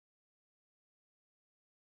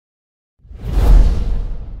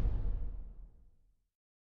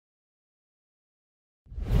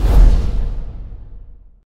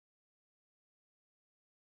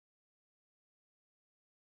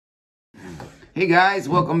Hey guys,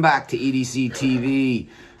 welcome back to EDC TV.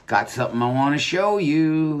 Got something I want to show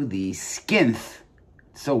you. The Skinth,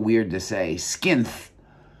 so weird to say, Skinth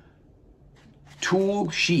tool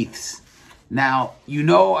sheaths. Now, you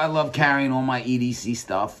know I love carrying all my EDC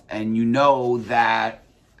stuff, and you know that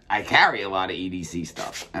I carry a lot of EDC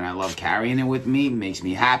stuff, and I love carrying it with me. It makes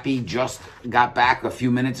me happy. Just got back a few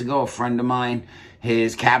minutes ago. A friend of mine,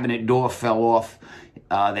 his cabinet door fell off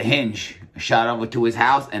the hinge. I shot over to his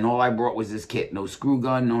house, and all I brought was this kit. No screw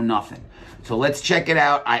gun, no nothing. So let's check it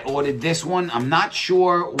out. I ordered this one. I'm not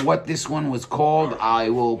sure what this one was called. I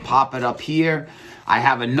will pop it up here. I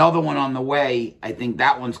have another one on the way. I think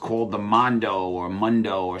that one's called the Mondo or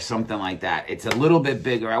Mundo or something like that. It's a little bit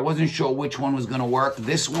bigger. I wasn't sure which one was going to work.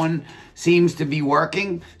 This one seems to be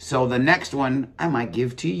working. So the next one I might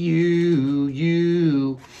give to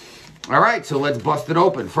you. All right, so let's bust it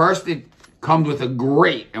open. First, it comes with a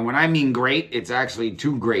grate. And when I mean grate, it's actually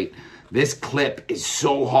too great. This clip is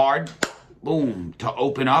so hard, boom, to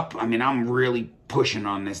open up. I mean, I'm really pushing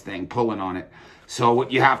on this thing, pulling on it. So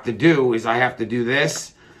what you have to do is I have to do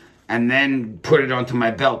this and then put it onto my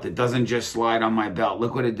belt. It doesn't just slide on my belt.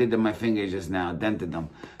 Look what it did to my fingers just now, dented them.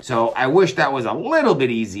 So I wish that was a little bit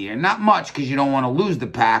easier. Not much because you don't want to lose the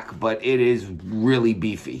pack, but it is really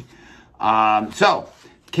beefy. So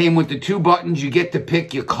came with the 2 buttons. You get to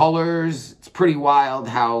pick your colors. It's pretty wild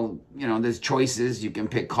how, you know, there's choices. You can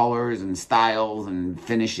pick colors and styles and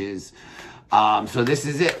finishes. So this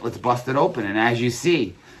is it. Let's bust it open. And as you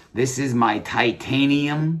see, this is my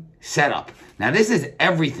titanium setup. Now, this is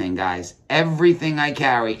everything, guys. Everything I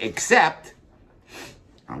carry, except,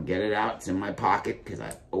 I'll get it out. It's in my pocket because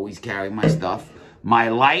I always carry my stuff. My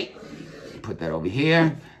light, put that over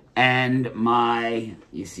here. And my,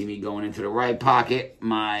 you see me going into the right pocket,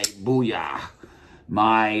 my Booyah,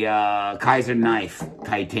 my Kaiser knife,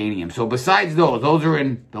 titanium. So besides those are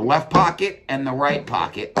in the left pocket and the right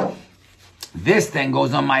pocket. This thing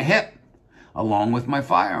goes on my hip, along with my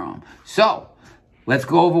firearm. So, let's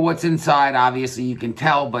go over what's inside. Obviously, you can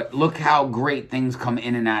tell, but look how great things come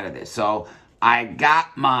in and out of this. So, I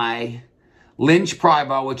got my Lynch pry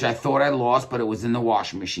bar, which I thought I lost, but it was in the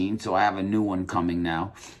washing machine. So, I have a new one coming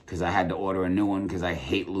now, because I had to order a new one, because I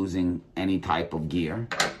hate losing any type of gear.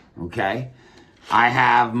 Okay? I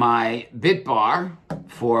have my bit bar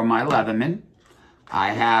for my Leatherman.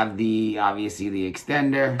 I have obviously, the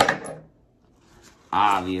extender.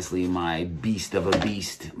 Obviously, my beast of a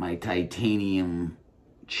beast, my titanium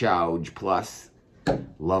Charge Plus.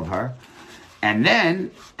 Love her. And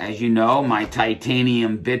then, as you know, my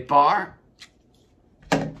titanium bit bar.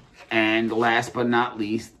 And last but not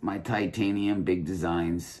least, my titanium Big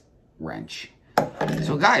Designs wrench.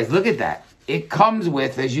 So, guys, look at that. It comes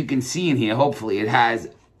with, as you can see in here, hopefully, it has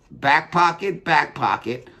back pocket,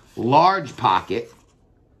 large pocket,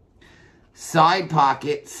 side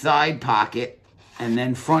pocket, and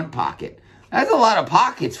then front pocket. That's a lot of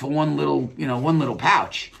pockets for one little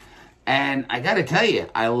pouch. And I gotta tell you,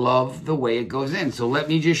 I love the way it goes in. So let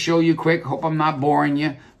me just show you quick. Hope I'm not boring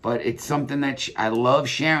you, but it's something that I love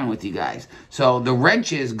sharing with you guys. So the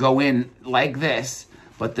wrenches go in like this,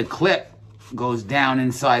 but the clip goes down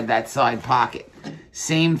inside that side pocket.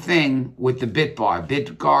 Same thing with the bit bar.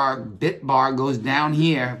 Bit bar goes down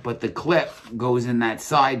here, but the clip goes in that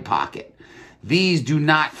side pocket. These do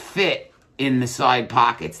not fit in the side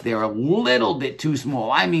pockets. They're a little bit too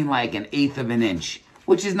small. I mean like 1/8 of an inch,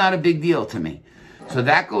 which is not a big deal to me. So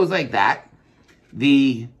that goes like that.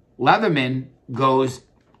 The Leatherman goes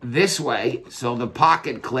this way, so the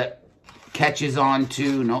pocket clip catches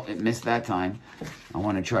onto, no, it missed that time. I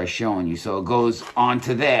want to try showing you. So it goes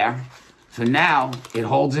onto there. So now it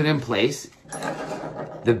holds it in place.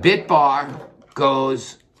 The bit bar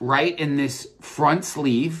goes right in this front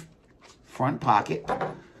sleeve, front pocket.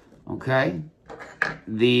 Okay,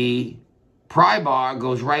 the pry bar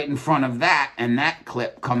goes right in front of that, and that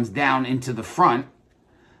clip comes down into the front.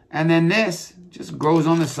 And then this just grows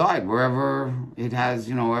on the side, wherever it has,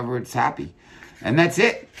 wherever it's happy. And that's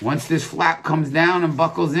it. Once this flap comes down and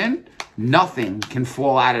buckles in, nothing can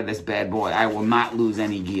fall out of this bad boy. I will not lose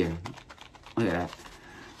any gear. Look at that.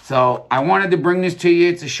 So I wanted to bring this to you.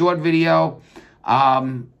 It's a short video.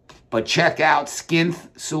 But check out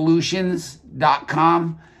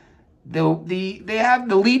skinthsolutions.com. They have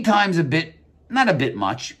the lead time's not a bit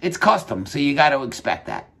much. It's custom, so you got to expect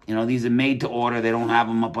that. These are made to order. They don't have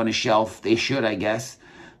them up on a shelf. They should, I guess.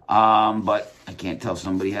 But I can't tell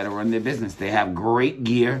somebody how to run their business. They have great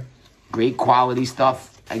gear, great quality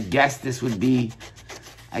stuff. I guess this would be,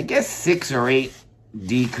 6 or 8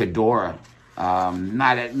 D Cadora.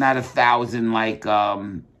 Not 1,000 like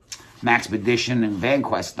Maxpedition and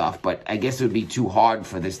VanQuest stuff, but I guess it would be too hard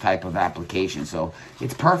for this type of application. So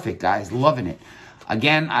it's perfect, guys. Loving it.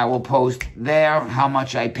 Again, I will post there how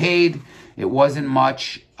much I paid. It wasn't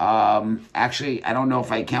much. Actually, I don't know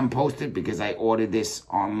if I can post it because I ordered this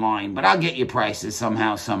online, but I'll get you prices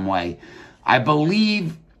somehow, some way. I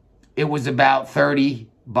believe it was about 30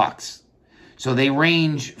 bucks. So they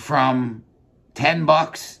range from 10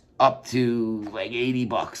 bucks up to like 80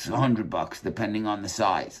 bucks, 100 bucks, depending on the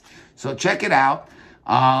size. So check it out.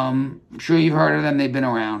 I'm sure you've heard of them. They've been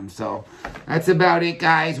around. So that's about it,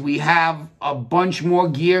 guys. We have a bunch more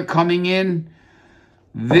gear coming in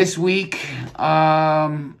this week.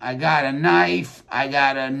 I got a knife. I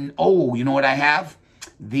got oh, you know what I have?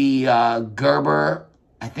 The Gerber,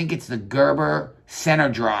 I think it's the Gerber Center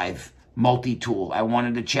Drive multi-tool. I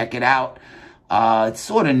wanted to check it out. It's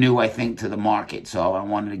sort of new, I think, to the market, so I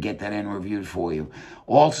wanted to get that in reviewed for you.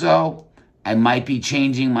 Also, I might be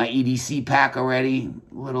changing my EDC pack already.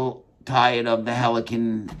 A little tired of the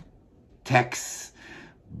Helicon Tex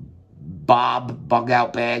Bob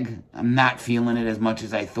bug-out bag. I'm not feeling it as much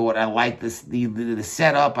as I thought. I like this the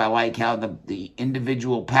setup. I like how the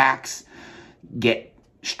individual packs get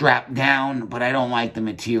strapped down, but I don't like the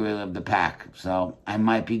material of the pack. So I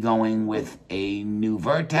might be going with a new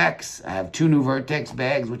Vertex. I have 2 new Vertex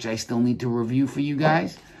bags, which I still need to review for you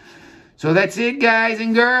guys. So that's it, guys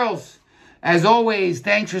and girls. As always,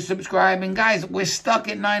 thanks for subscribing. Guys, we're stuck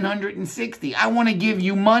at 960. I want to give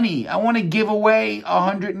you money. I want to give away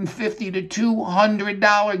 $150 to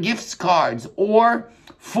 $200 gift cards or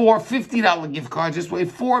 4 $50 gift cards. This way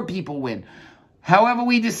 4 people win. However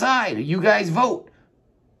we decide, you guys vote.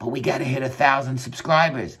 But we got to hit 1,000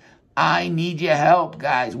 subscribers. I need your help,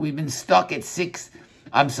 guys. We've been stuck at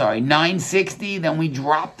 960. Then we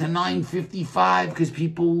dropped to 955 because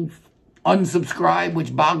people unsubscribe,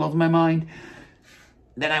 which boggles my mind.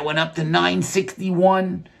 Then I went up to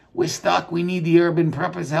 961. We're stuck. We need the Urban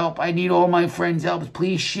Preppers help. I need all my friends' help.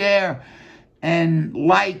 Please share and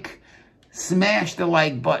like. Smash the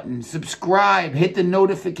like button. Subscribe. Hit the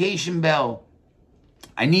notification bell.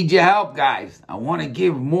 I need your help, guys. I want to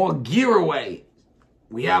give more gear away.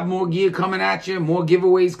 We have more gear coming at you, more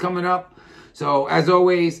giveaways coming up. So, as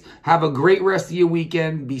always, have a great rest of your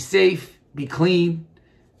weekend. Be safe, be clean,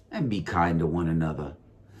 and be kind to one another.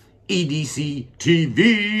 EDC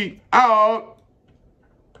TV out.